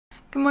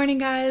Good morning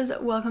guys,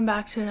 welcome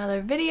back to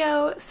another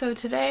video. So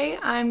today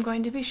I'm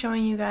going to be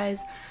showing you guys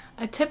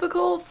a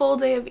typical full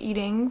day of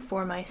eating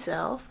for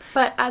myself.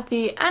 But at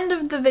the end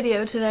of the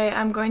video today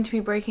I'm going to be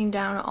breaking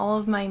down all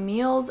of my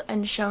meals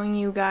and showing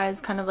you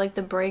guys kind of like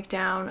the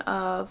breakdown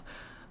of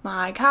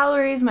my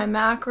calories, my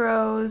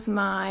macros,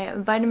 my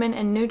vitamin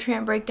and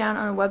nutrient breakdown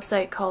on a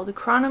website called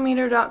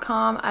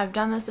chronometer.com. I've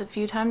done this a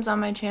few times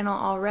on my channel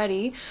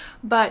already,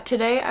 but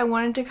today I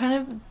wanted to kind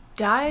of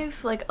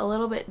dive like a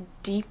little bit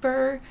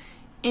deeper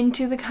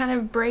into the kind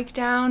of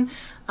breakdown.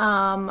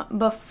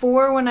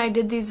 Before, when I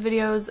did these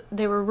videos,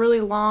 they were really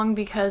long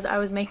because I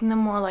was making them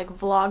more like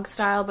vlog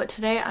style, but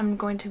today I'm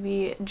going to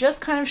be just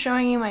kind of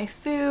showing you my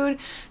food,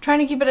 trying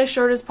to keep it as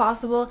short as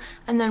possible,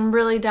 and then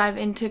really dive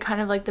into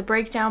kind of like the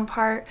breakdown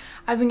part.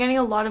 I've been getting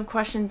a lot of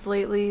questions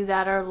lately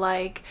that are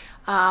like,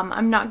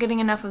 I'm not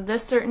getting enough of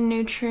this certain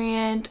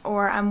nutrient,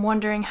 or I'm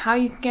wondering how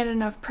you can get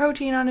enough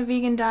protein on a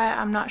vegan diet.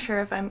 I'm not sure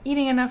if I'm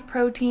eating enough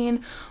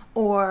protein,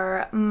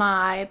 or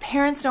my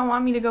parents don't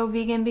want me to go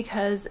vegan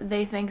because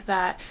they think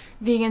that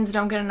vegans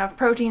don't get enough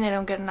protein, they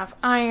don't get enough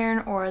iron,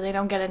 or they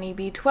don't get any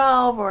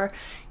B12, or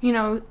you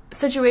know,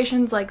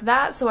 situations like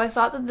that. So I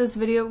thought that this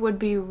video would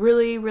be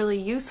really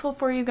useful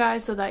for you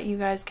guys so that you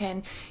guys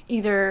can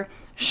either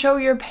show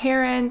your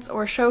parents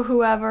or show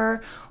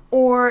whoever,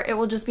 or it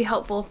will just be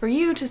helpful for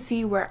you to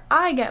see where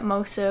I get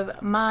most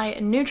of my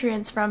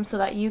nutrients from so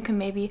that you can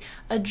maybe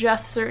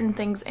adjust certain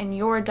things in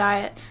your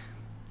diet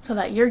so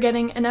that you're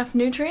getting enough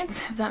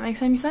nutrients, if that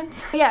makes any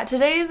sense. Yeah,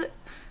 today's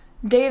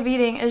day of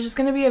eating is just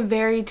gonna be a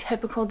very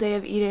typical day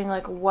of eating,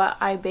 like what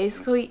I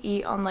basically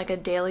eat on like a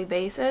daily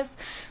basis,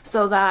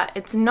 so that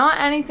it's not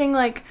anything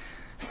like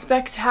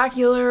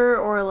spectacular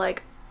or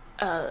like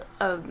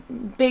a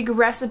big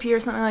recipe or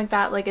something like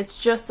that. Like, it's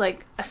just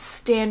like a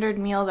standard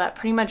meal that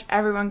pretty much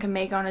everyone can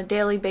make on a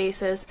daily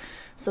basis,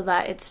 so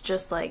that it's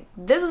just like,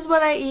 this is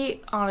what I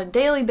eat on a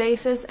daily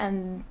basis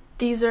and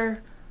these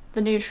are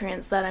the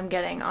nutrients that I'm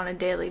getting on a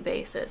daily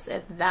basis.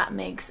 If that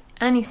makes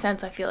any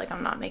sense. I feel like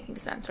I'm not making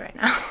sense right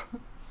now.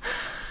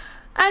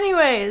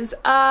 Anyways,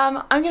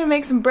 I'm gonna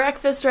make some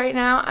breakfast right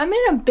now. I'm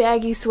in a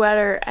baggy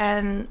sweater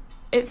and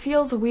it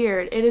feels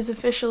weird. It is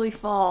officially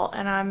fall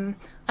and I'm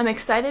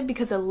excited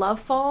because I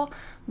love fall,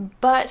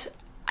 but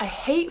I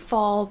hate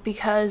fall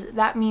because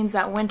that means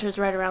that winter's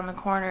right around the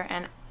corner,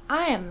 and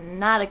I am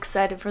not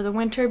excited for the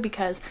winter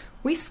because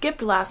we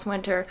skipped last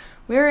winter.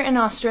 We were in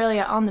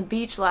Australia on the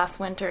beach last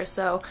winter,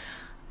 so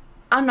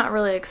I'm not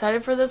really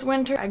excited for this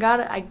winter. I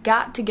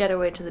got to get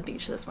away to the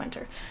beach this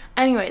winter.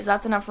 Anyways,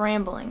 that's enough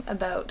rambling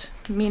about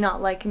me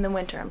not liking the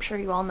winter. I'm sure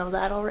you all know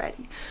that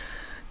already.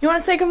 You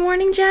want to say good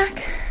morning,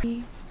 Jack?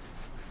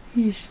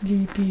 He's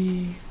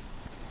sleepy.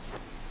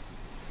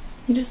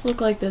 You just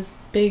look like this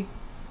big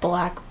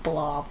black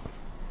blob.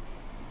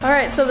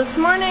 Alright, so this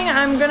morning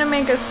I'm gonna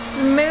make a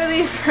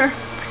smoothie for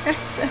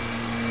breakfast.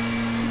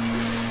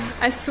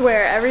 I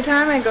swear, every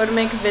time I go to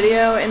make a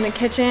video in the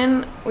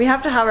kitchen, we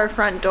have to have our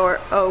front door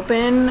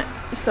open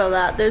so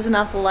that there's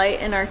enough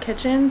light in our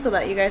kitchen so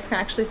that you guys can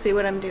actually see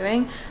what I'm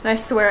doing. And I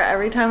swear,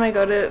 every time I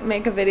go to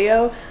make a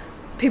video,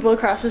 people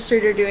across the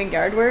street are doing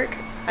yard work.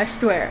 I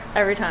swear,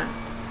 every time.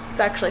 It's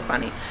actually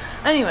funny.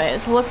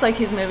 Anyways, looks like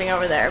he's moving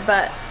over there,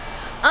 but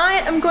I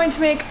am going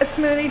to make a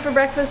smoothie for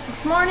breakfast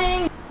this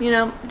morning. You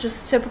know,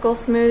 just typical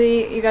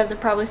smoothie. You guys have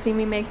probably seen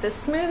me make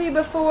this smoothie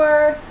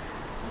before.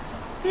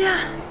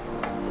 Yeah,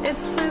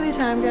 it's smoothie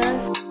time,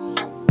 guys.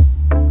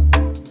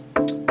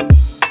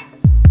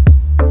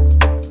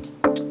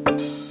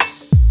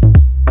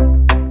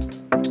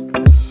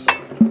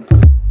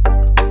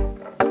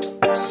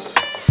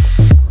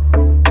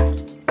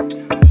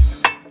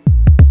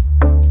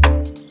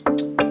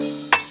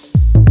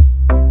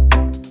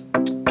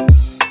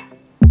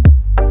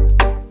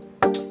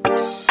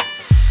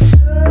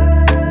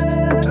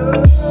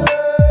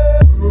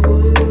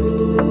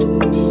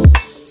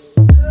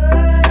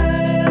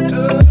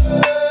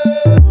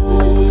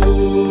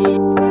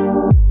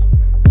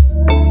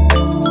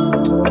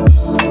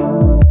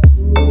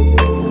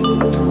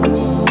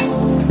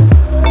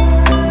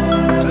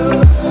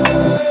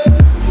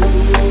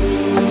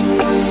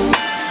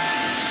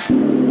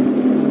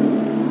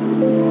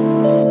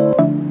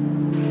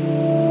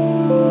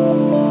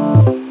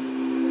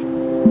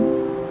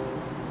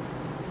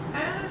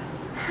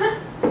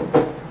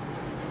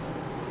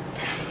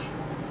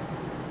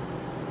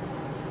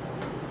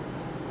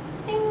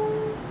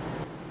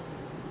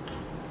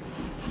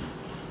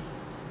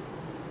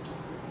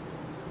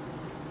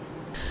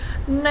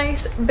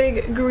 Nice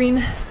big green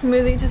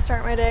smoothie to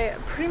start my day. I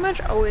pretty much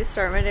always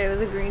start my day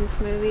with a green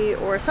smoothie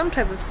or some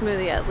type of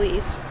smoothie at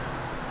least.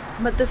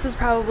 But this is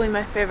probably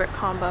my favorite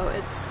combo.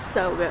 It's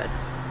so good.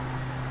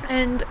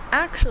 And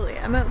actually,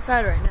 I'm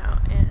outside right now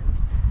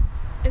and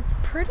it's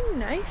pretty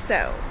nice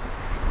out.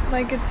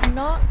 Like, it's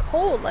not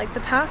cold like the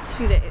past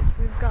few days.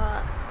 We've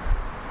got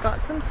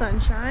some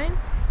sunshine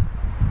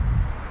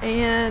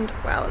and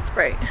wow, it's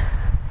bright.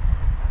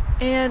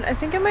 And I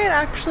think it might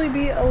actually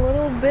be a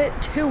little bit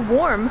too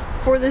warm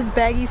for this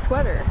baggy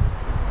sweater.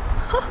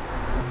 Huh.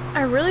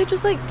 I really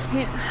just like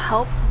can't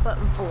help but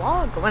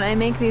vlog when I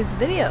make these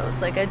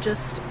videos. Like I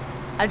just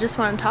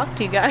want to talk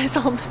to you guys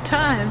all the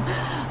time.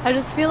 I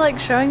just feel like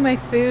showing my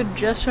food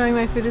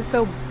is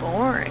so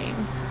boring.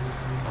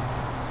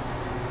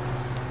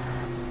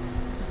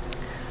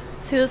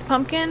 See this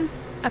pumpkin?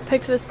 I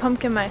picked this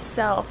pumpkin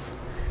myself.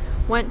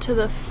 Went to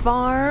the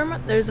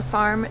farm. There's a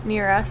farm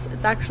near us.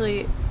 It's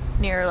actually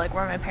near like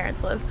where my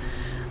parents live.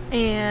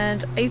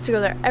 And I used to go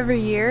there every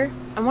year.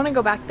 I want to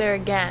go back there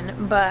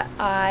again, but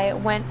I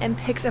went and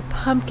picked a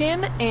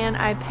pumpkin and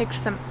I picked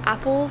some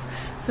apples.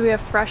 So we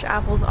have fresh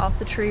apples off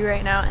the tree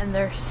right now and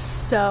they're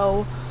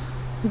so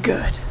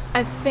good.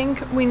 I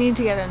think we need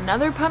to get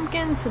another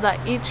pumpkin so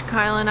that each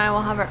Kyle and I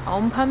will have our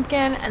own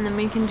pumpkin, and then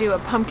we can do a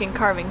pumpkin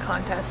carving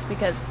contest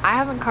because I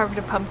haven't carved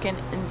a pumpkin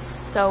in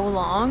so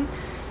long.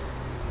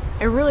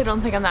 I really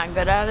don't think I'm that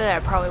good at it. I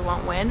probably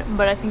won't win,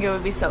 but I think it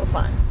would be so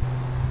fun.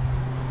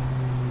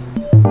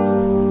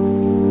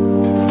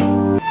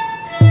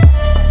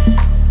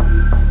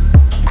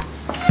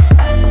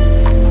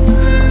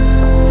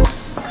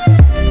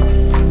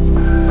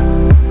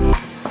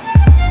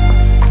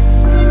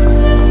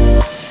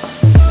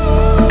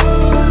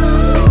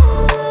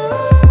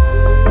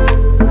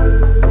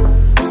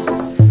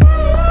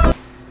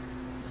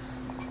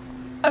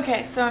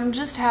 Okay, so I'm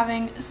just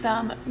having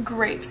some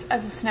grapes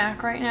as a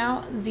snack right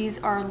now.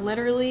 These are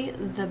literally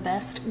the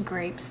best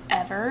grapes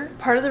ever.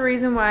 Part of the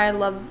reason why I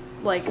love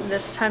like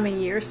this time of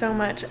year so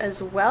much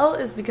as well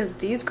is because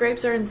these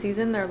grapes are in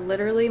season. They're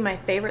literally my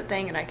favorite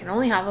thing and I can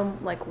only have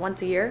them like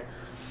once a year.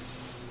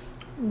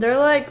 They're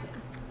like,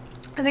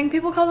 I think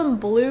people call them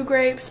blue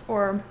grapes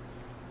or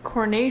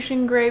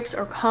Coronation grapes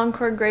or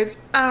Concord grapes.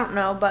 I don't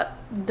know, but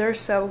they're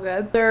so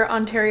good. They're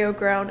Ontario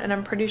grown and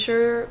I'm pretty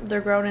sure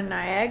they're grown in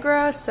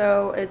Niagara,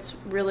 so it's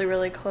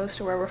really close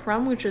to where we're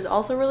from, which is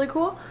also really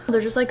cool. They're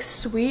just like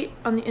sweet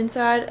on the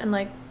inside and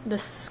like the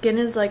skin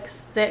is like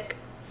thick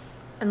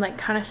and like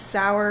kind of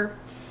sour.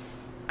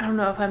 I don't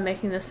know if I'm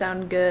making this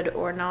sound good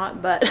or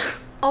not, but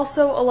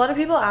also a lot of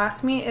people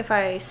ask me if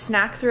I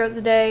snack throughout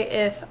the day,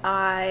 if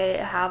I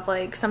have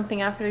like something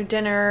after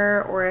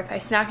dinner, or if I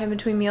snack in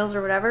between meals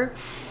or whatever.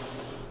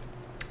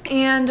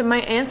 And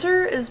my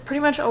answer is pretty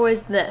much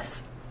always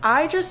this: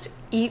 I just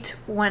eat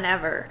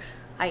whenever.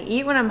 I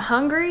eat when I'm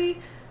hungry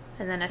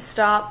and then I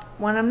stop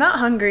when I'm not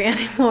hungry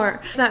anymore.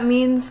 If that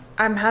means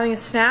I'm having a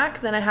snack,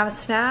 then I have a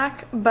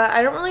snack, but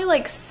I don't really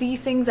like see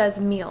things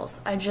as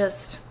meals. I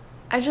just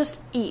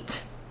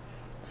eat.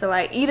 So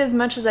I eat as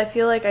much as I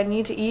feel like I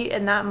need to eat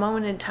in that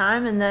moment in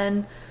time, and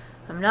then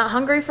I'm not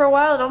hungry for a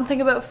while. I don't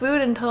think about food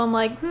until I'm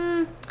like,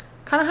 kind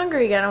of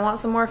hungry again. I want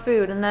some more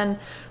food. And then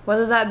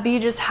whether that be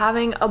just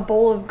having a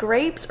bowl of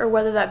grapes or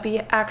whether that be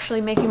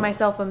actually making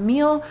myself a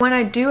meal. When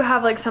I do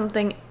have like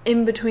something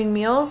in between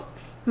meals,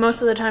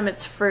 most of the time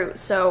it's fruit.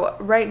 So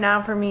right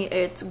now for me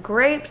it's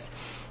grapes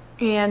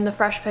and the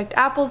fresh picked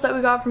apples that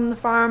we got from the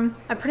farm.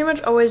 I pretty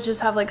much always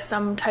just have like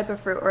some type of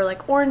fruit or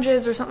like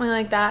oranges or something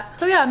like that.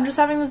 So yeah, I'm just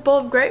having this bowl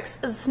of grapes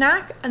as a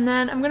snack and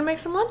then I'm gonna make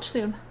some lunch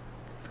soon.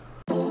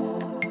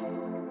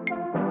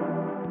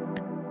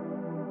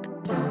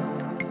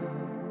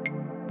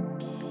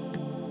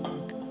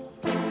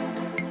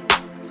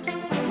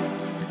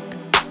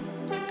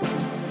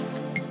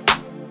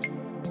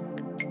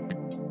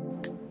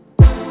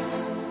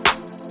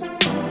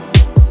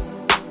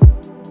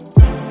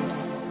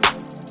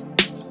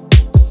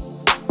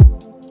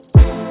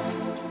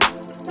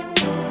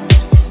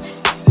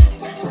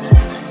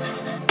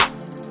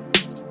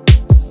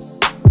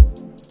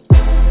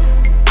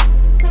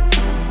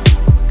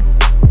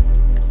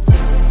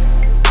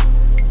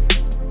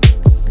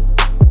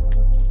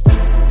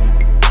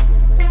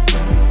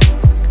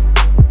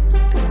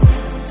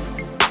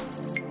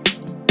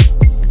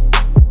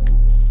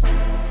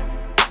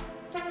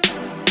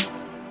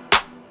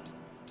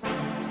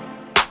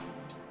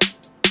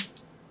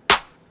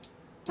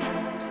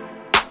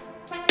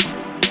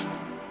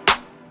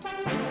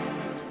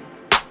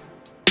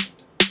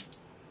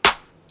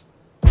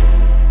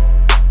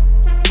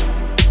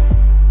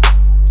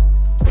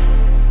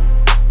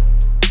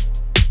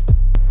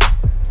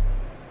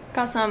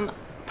 Got some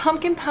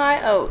pumpkin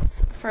pie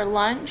oats for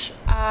lunch.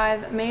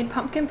 I've made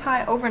pumpkin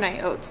pie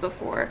overnight oats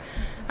before,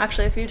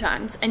 actually a few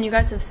times, and you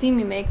guys have seen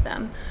me make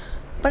them,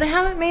 but I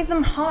haven't made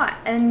them hot,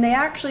 and they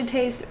actually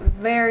taste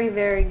very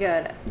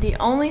good. The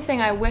only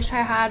thing I wish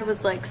I had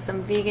was like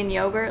some vegan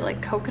yogurt,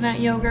 like coconut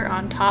yogurt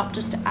on top,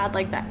 just to add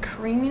like that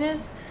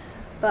creaminess,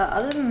 but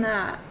other than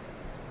that,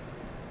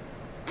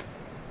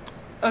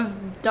 it's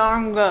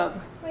darn good.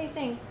 What do you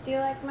think? Do you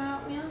like my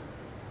oatmeal?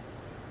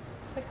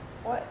 It's like,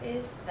 what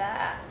is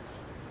that?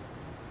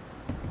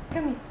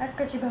 Come here, I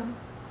scratch your bum.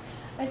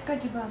 I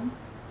scratch your bum.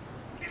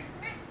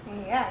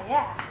 Yeah.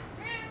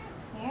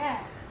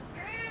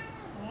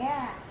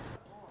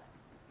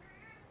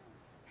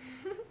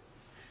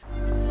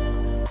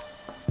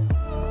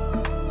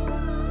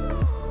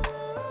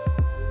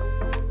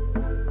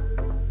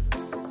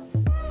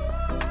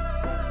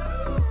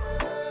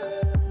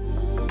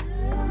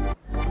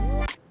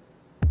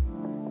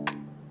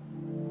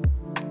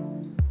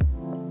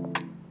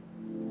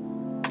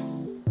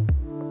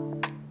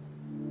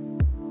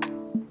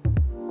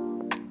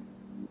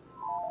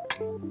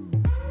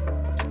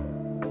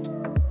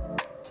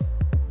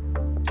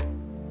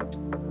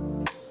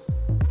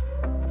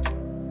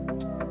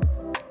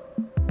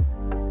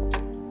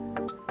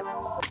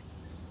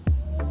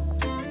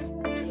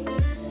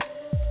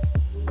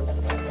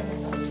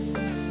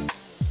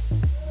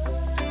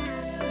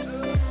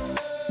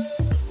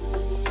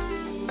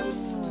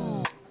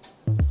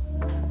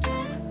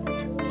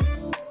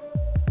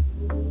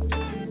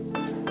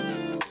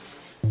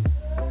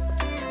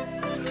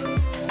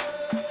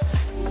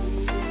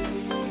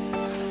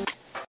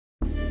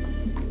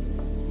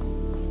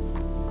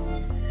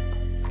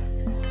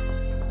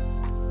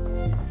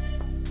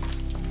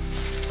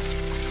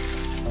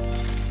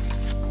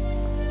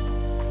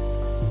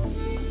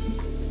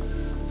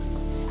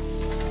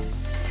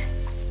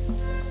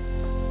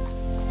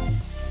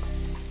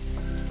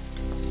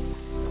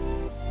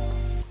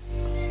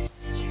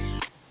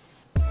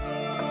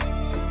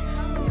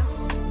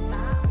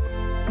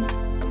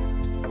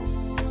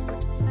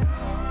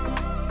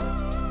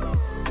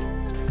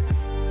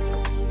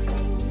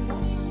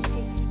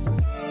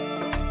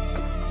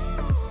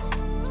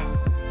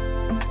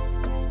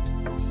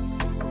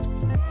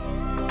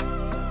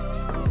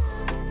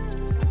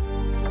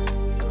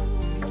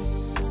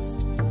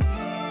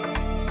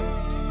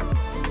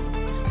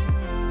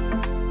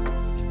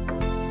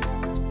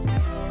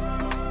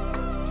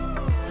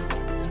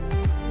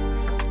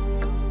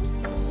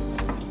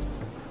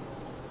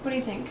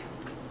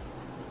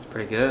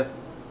 good.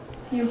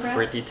 You impressed?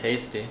 Pretty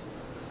tasty.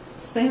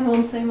 Same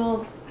old, same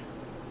old.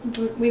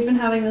 We've been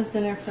having this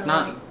dinner for It's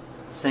not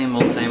same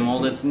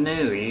old, it's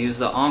new. You use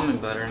the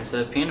almond butter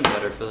instead of peanut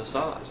butter for the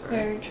sauce, right?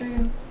 Very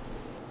true.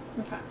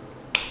 Okay.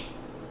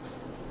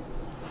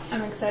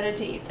 I'm excited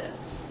to eat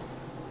this.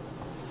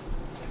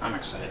 I'm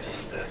excited to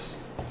eat this.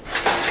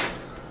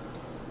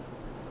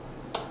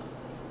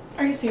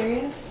 Are you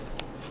serious?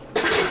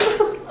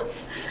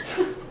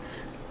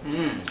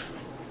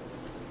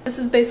 This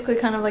is basically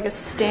kind of like a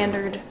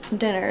standard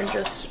dinner,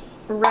 just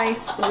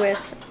rice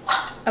with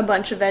a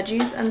bunch of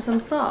veggies and some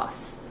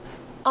sauce.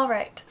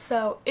 Alright,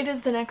 so it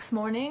is the next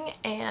morning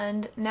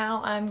and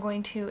now I'm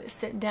going to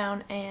sit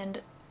down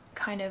and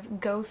kind of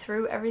go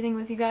through everything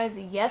with you guys.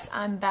 Yes,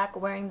 I'm back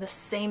wearing the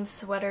same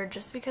sweater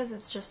just because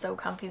it's just so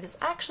comfy. This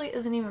actually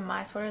isn't even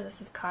my sweater,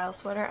 this is Kyle's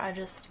sweater.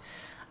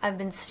 I've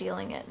been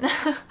stealing it.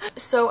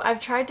 So I've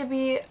tried to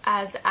be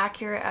as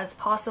accurate as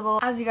possible.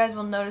 As you guys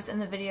will notice in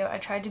the video, I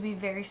tried to be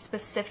very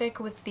specific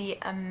with the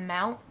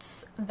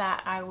amounts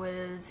that I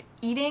was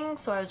eating.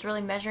 So I was really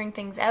measuring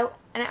things out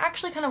and it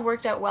actually kind of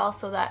worked out well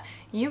so that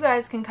you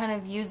guys can kind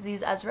of use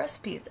these as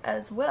recipes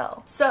as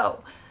well.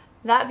 So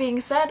that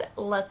being said,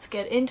 let's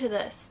get into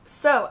this.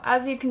 So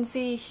as you can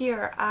see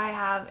here, I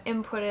have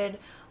inputted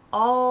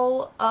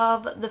all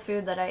of the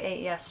food that I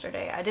ate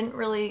yesterday. I didn't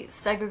really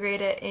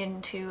segregate it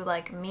into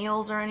like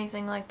meals or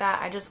anything like that.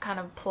 I just kind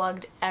of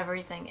plugged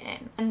everything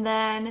in. And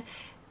then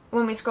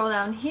when we scroll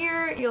down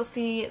here, you'll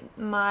see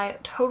my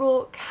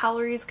total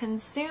calories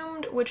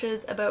consumed, which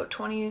is about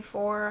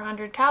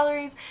 2,400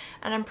 calories,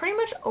 and I'm pretty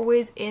much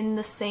always in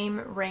the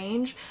same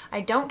range.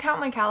 I don't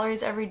count my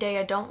calories every day.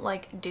 I don't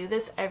like do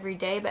this every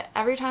day, but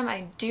every time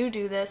I do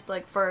this,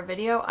 like for a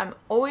video, I'm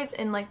always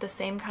in like the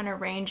same kind of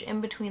range in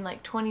between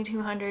like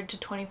 2,200 to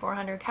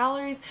 2,400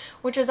 calories,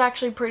 which is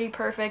actually pretty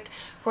perfect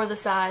for the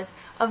size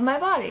of my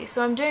body.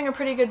 So I'm doing a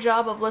pretty good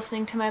job of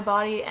listening to my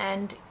body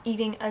and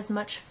eating as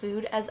much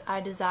food as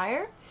I desire.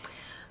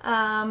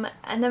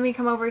 And then we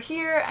come over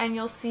here and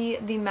you'll see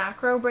the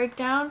macro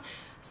breakdown.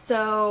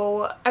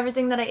 So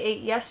everything that I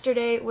ate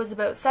yesterday was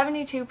about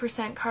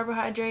 72%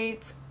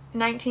 carbohydrates,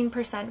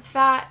 19%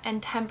 fat, and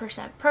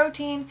 10%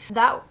 protein.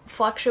 That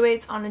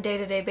fluctuates on a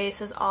day-to-day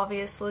basis,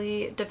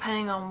 obviously,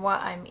 depending on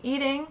what I'm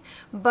eating,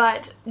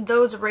 but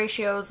those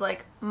ratios,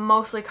 like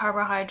mostly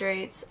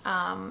carbohydrates,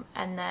 and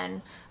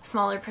then a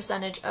smaller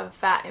percentage of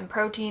fat and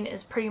protein,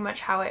 is pretty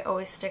much how I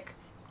always stick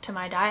to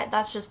my diet.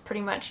 That's just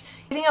pretty much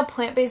eating a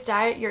plant-based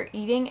diet. You're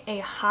eating a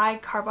high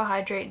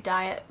carbohydrate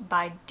diet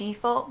by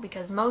default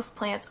because most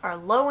plants are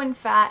low in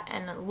fat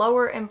and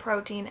lower in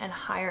protein and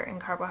higher in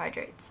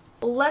carbohydrates.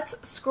 Let's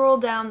scroll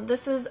down.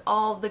 This is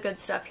all the good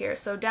stuff here.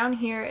 So down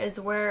here is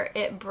where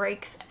it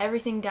breaks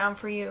everything down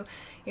for you.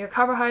 Your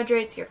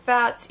carbohydrates, your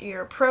fats,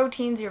 your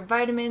proteins, your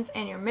vitamins,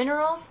 and your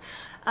minerals.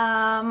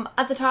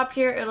 At the top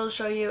here, it'll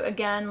show you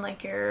again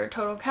like your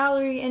total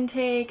calorie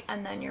intake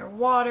and then your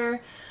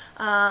water.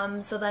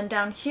 So then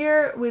down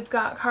here we've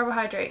got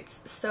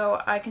carbohydrates.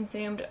 So I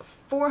consumed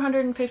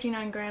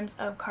 459 grams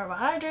of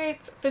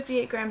carbohydrates,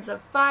 58 grams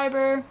of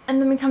fiber, and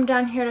then we come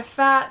down here to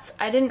fats.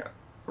 I didn't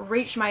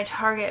reach my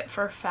target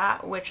for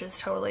fat, which is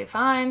totally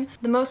fine.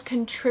 The most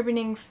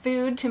contributing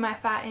food to my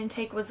fat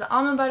intake was the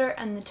almond butter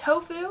and the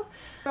tofu.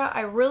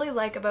 I really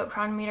like about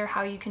Chronometer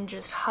how you can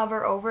just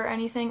hover over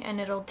anything and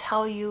it'll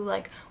tell you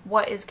like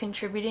what is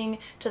contributing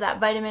to that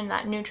vitamin,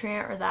 that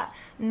nutrient, or that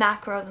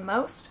macro the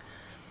most.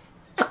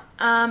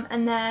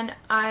 And then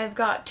I've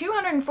got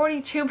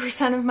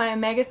 242% of my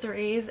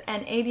omega-3s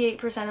and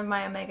 88% of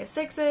my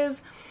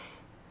omega-6s.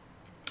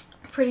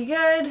 Pretty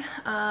good.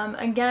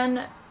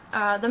 Again,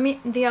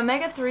 the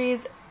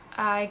omega-3s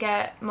I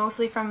get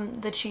mostly from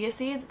the chia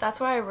seeds. That's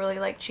why I really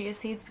like chia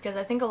seeds, because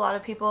I think a lot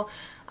of people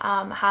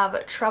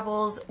have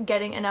troubles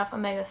getting enough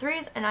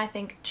omega-3s, and I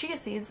think chia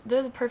seeds,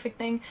 they're the perfect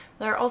thing.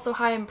 They're also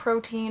high in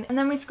protein. And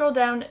then we scroll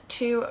down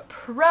to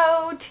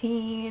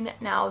protein.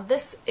 Now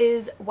this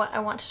is what I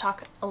want to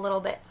talk a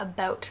little bit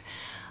about,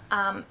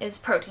 is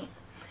protein.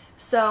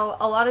 So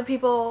a lot of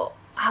people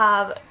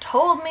have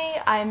told me,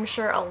 I'm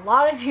sure a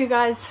lot of you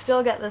guys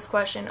still get this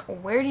question,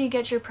 where do you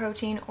get your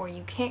protein, or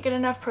you can't get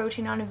enough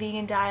protein on a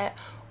vegan diet,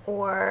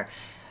 or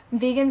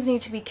vegans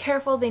need to be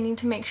careful, they need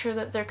to make sure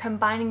that they're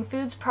combining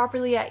foods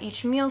properly at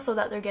each meal so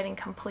that they're getting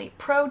complete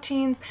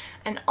proteins,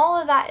 and all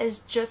of that is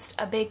just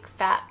a big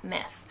fat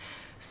myth.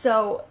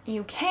 So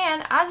you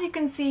can, as you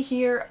can see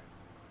here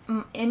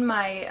in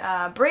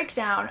my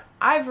breakdown,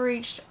 I've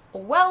reached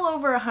well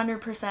over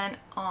 100%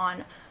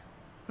 on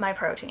my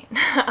protein.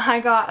 I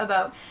got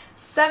about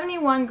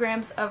 71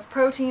 grams of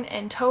protein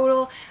in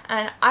total,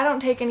 and I don't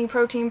take any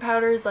protein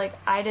powders. Like,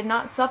 I did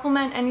not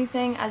supplement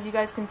anything. As you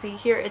guys can see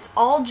here, it's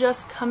all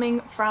just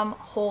coming from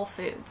whole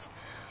foods.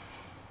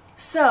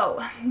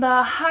 So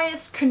the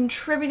highest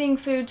contributing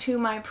food to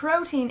my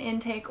protein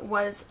intake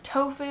was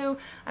tofu.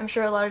 I'm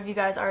sure a lot of you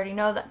guys already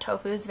know that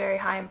tofu is very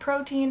high in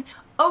protein.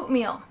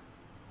 Oatmeal.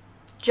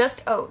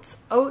 Just oats.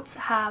 Oats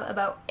have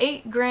about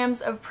 8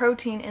 grams of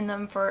protein in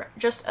them for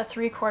just a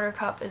 3/4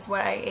 cup is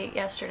what I ate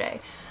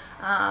yesterday.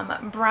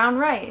 Brown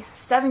rice,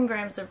 7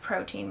 grams of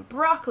protein.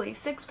 Broccoli,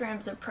 6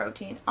 grams of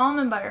protein.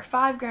 Almond butter,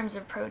 5 grams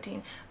of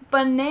protein.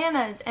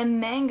 Bananas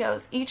and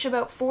mangoes, each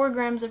about 4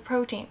 grams of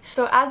protein.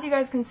 So as you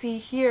guys can see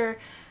here,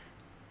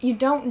 you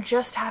don't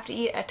just have to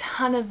eat a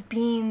ton of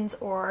beans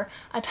or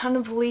a ton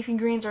of leafy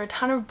greens or a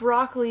ton of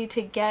broccoli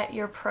to get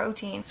your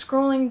protein.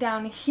 Scrolling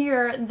down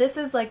here, this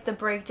is like the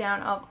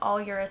breakdown of all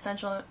your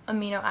essential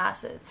amino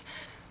acids.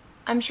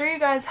 I'm sure you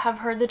guys have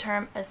heard the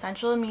term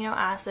essential amino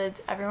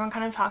acids. Everyone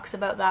kind of talks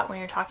about that when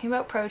you're talking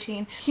about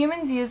protein.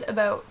 Humans use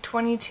about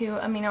 22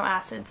 amino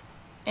acids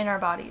in our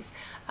bodies.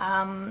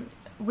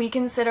 We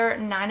consider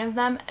 9 of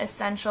them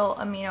essential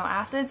amino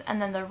acids,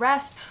 and then the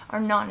rest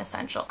are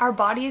non-essential. Our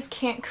bodies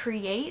can't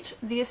create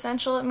the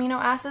essential amino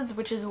acids,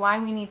 which is why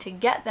we need to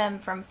get them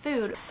from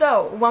food.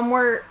 So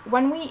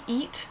when we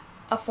eat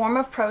a form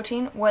of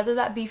protein, whether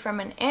that be from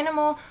an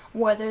animal,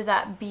 whether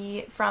that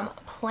be from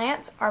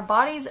plants, our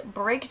bodies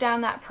break down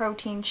that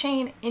protein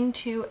chain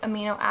into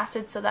amino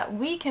acids so that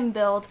we can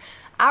build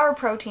our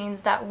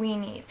proteins that we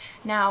need.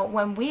 Now,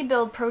 when we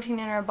build protein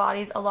in our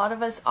bodies, a lot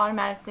of us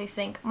automatically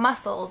think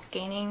muscles,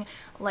 gaining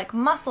like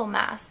muscle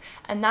mass,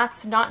 and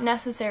that's not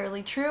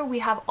necessarily true. We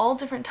have all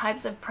different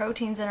types of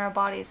proteins in our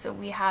bodies. So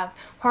we have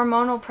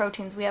hormonal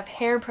proteins, we have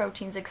hair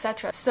proteins,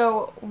 etc.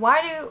 So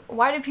why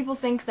do people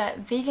think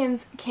that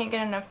vegans can't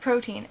get enough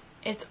protein?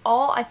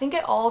 I think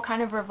it all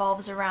kind of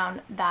revolves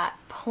around that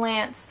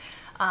plant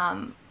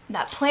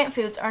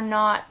foods are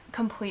not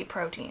complete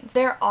proteins.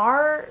 There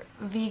are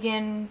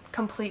vegan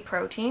complete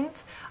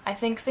proteins. I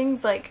think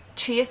things like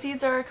chia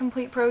seeds are a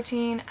complete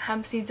protein,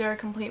 hemp seeds are a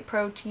complete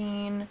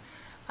protein,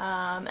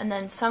 and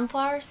then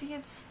sunflower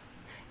seeds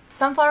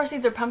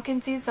or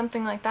pumpkin seeds,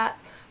 something like that.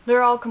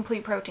 They're all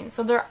complete proteins.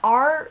 So there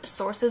are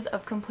sources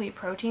of complete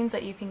proteins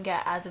that you can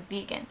get as a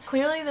vegan.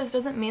 Clearly, this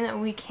doesn't mean that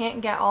we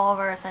can't get all of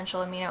our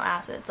essential amino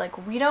acids.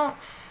 Like we don't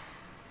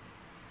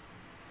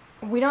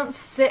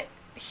sit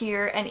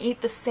here and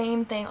eat the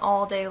same thing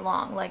all day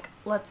long. Like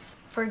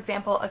for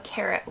example, a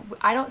carrot.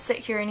 I don't sit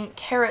here and eat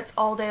carrots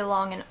all day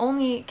long and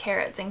only eat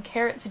carrots, and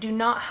carrots do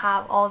not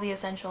have all the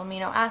essential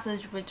amino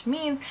acids, which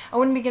means I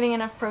wouldn't be getting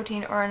enough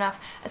protein or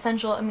enough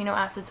essential amino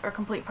acids or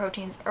complete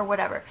proteins or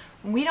whatever.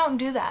 We don't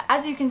do that.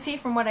 As you can see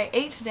from what I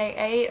ate today,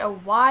 I ate a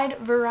wide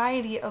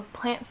variety of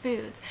plant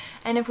foods,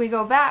 and if we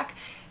go back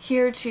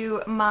here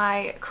to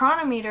my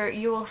chronometer,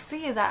 you will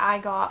see that I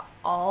got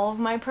all of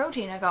my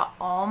protein, I got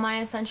all my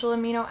essential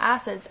amino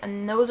acids,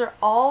 and those are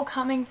all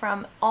coming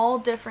from all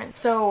different.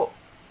 So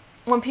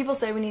when people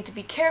say we need to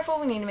be careful,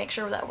 we need to make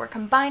sure that we're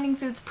combining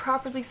foods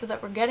properly so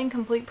that we're getting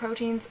complete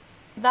proteins,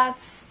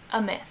 that's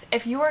a myth.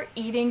 If you are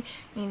eating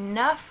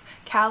enough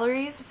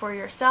calories for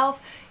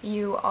yourself,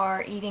 you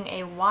are eating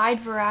a wide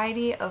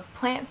variety of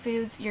plant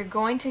foods, you're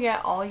going to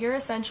get all your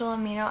essential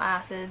amino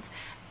acids,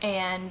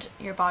 and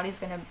your body's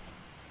going to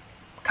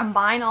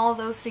combine all of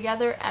those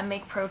together and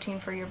make protein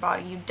for your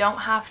body. You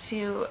don't have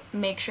to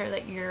make sure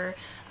that you're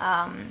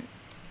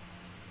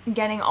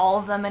getting all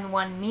of them in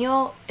one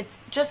meal. It's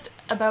just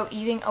about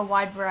eating a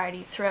wide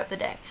variety throughout the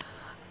day.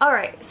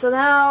 Alright, so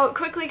now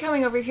quickly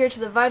coming over here to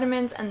the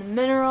vitamins and the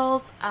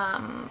minerals.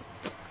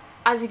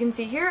 As you can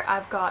see here,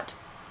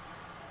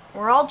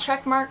 we're all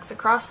check marks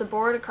across the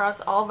board, across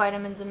all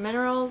vitamins and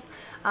minerals,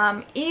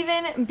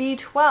 even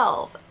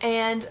B12.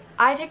 And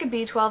I take a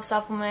B12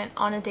 supplement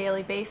on a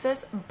daily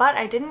basis, but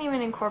I didn't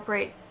even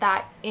incorporate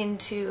that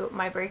into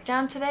my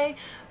breakdown today.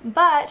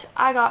 But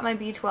I got my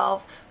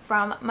B12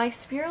 from my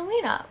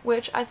spirulina,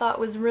 which I thought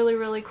was really,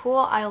 really cool.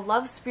 I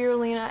love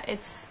spirulina.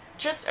 It's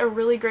just a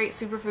really great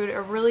superfood,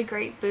 a really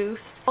great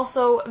boost.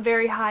 Also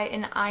very high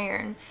in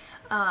iron.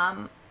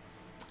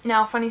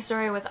 Now, funny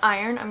story with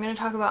iron. I'm going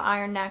to talk about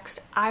iron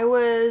next. I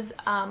was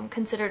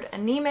considered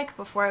anemic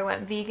before I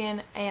went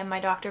vegan, and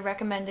my doctor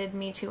recommended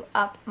me to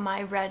up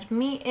my red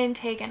meat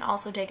intake and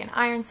also take an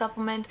iron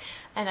supplement,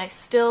 and I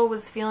still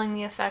was feeling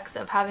the effects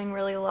of having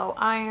really low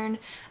iron.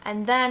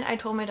 And then I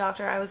told my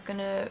doctor I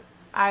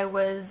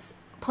was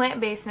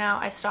plant-based now.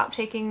 I stopped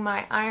taking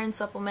my iron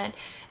supplement,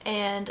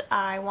 and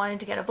I wanted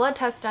to get a blood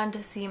test done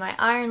to see my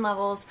iron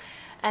levels.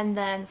 And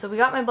then, so we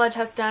got my blood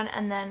test done,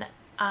 and then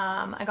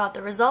I got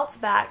the results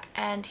back,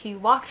 and he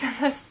walked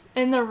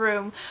in the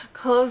room,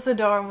 closed the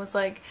door, and was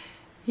like,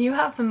 "You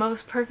have the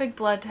most perfect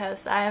blood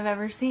test I have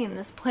ever seen.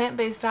 This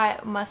plant-based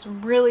diet must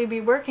really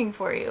be working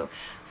for you."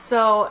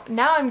 So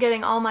now I'm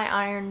getting all my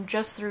iron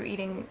just through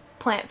eating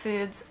plant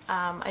foods.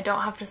 I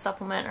don't have to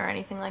supplement or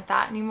anything like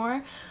that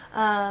anymore.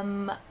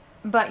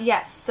 But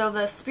yes, so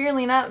the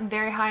spirulina,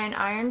 very high in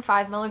iron,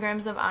 5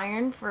 milligrams of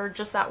iron for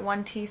just that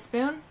 1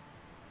 teaspoon.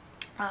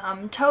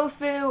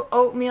 Tofu,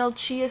 oatmeal,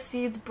 chia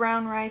seeds,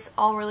 brown rice,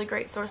 all really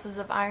great sources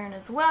of iron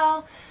as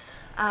well.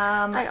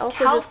 I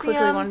also calcium, just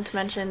quickly wanted to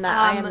mention that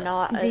I am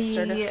not a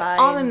certified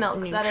almond milk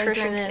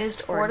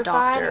nutritionist or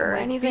doctor or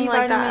anything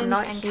like that. I'm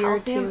not here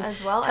to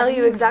tell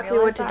you exactly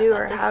what to do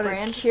or how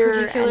to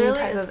cure any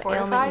type of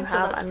ailment you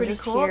have. I'm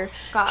just here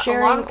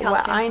sharing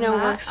what I know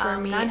works for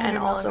me and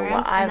also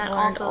what I've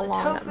learned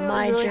along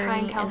my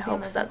journey in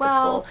hopes that this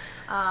will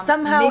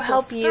somehow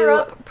help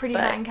you. Pretty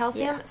high in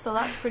calcium, so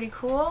that's pretty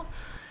cool.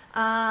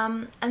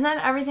 And then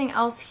everything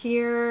else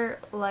here,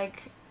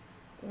 like,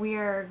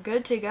 we're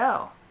good to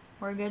go.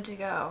 We're good to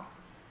go.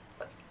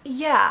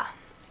 Yeah,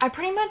 I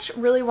pretty much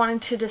really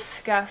wanted to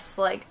discuss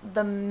like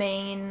the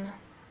main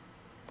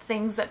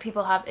things that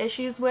people have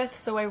issues with,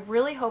 so I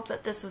really hope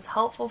that this was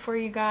helpful for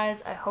you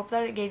guys. I hope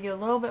that it gave you a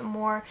little bit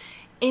more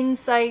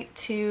insight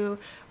to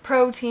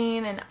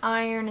protein and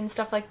iron and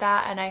stuff like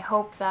that, and I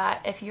hope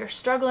that if you're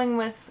struggling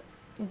with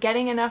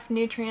getting enough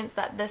nutrients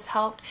that this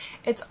helped.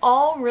 It's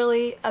all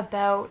really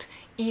about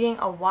eating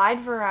a wide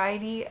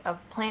variety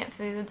of plant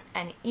foods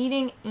and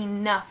eating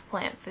enough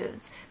plant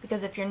foods,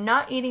 because if you're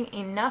not eating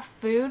enough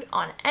food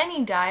on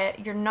any diet,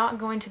 you're not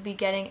going to be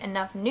getting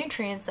enough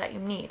nutrients that you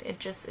need. It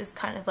just is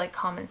kind of like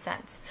common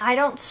sense. I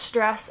don't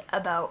stress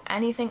about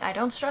anything. I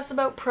don't stress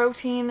about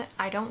protein.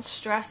 I don't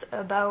stress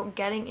about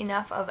getting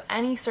enough of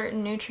any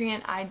certain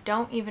nutrient. I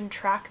don't even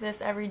track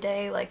this every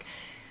day. Like,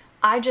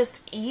 I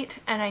just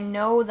eat, and I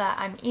know that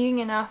I'm eating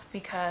enough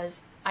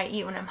because I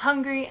eat when I'm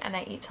hungry and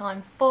I eat till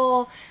I'm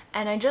full,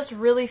 and I just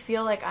really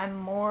feel like I'm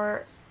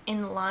more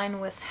in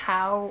line with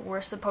how we're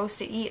supposed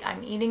to eat.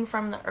 I'm eating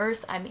from the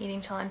earth, I'm eating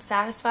till I'm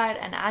satisfied,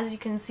 and as you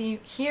can see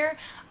here,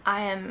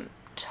 I am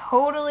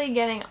totally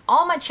getting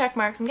all my check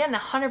marks. I'm getting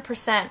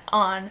 100%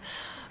 on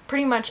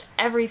pretty much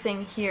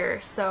everything here,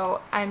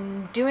 so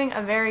I'm doing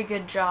a very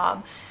good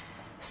job.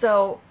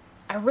 So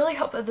I really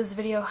hope that this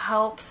video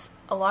helps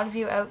a lot of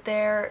you out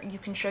there. You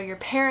can show your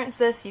parents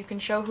this, you can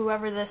show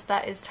whoever this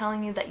that is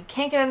telling you that you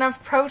can't get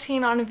enough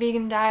protein on a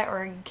vegan diet,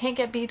 or you can't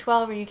get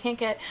B12, or you can't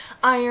get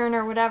iron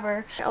or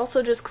whatever. I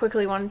also just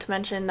quickly wanted to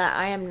mention that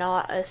I am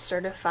not a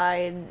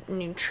certified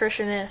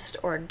nutritionist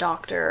or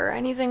doctor or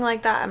anything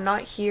like that. I'm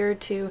not here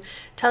to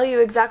tell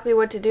you exactly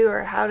what to do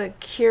or how to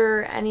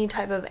cure any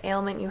type of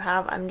ailment you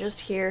have. I'm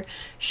just here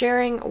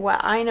sharing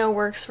what I know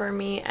works for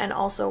me and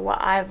also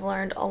what I've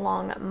learned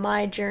along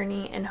my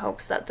journey in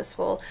hopes that this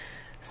will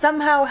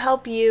somehow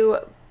help you,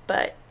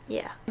 but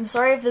yeah. I'm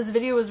sorry if this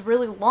video was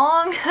really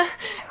long. I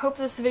hope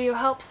this video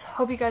helps.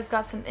 Hope you guys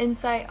got some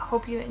insight.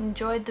 Hope you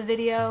enjoyed the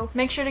video.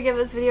 Make sure to give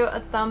this video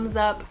a thumbs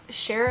up.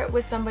 Share it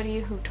with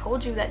somebody who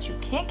told you that you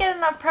can't get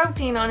enough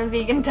protein on a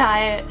vegan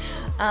diet.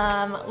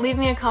 Leave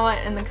me a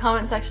comment in the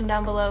comment section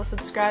down below.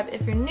 Subscribe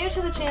if you're new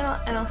to the channel,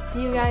 and I'll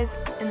see you guys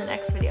in the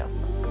next video.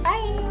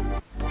 Bye!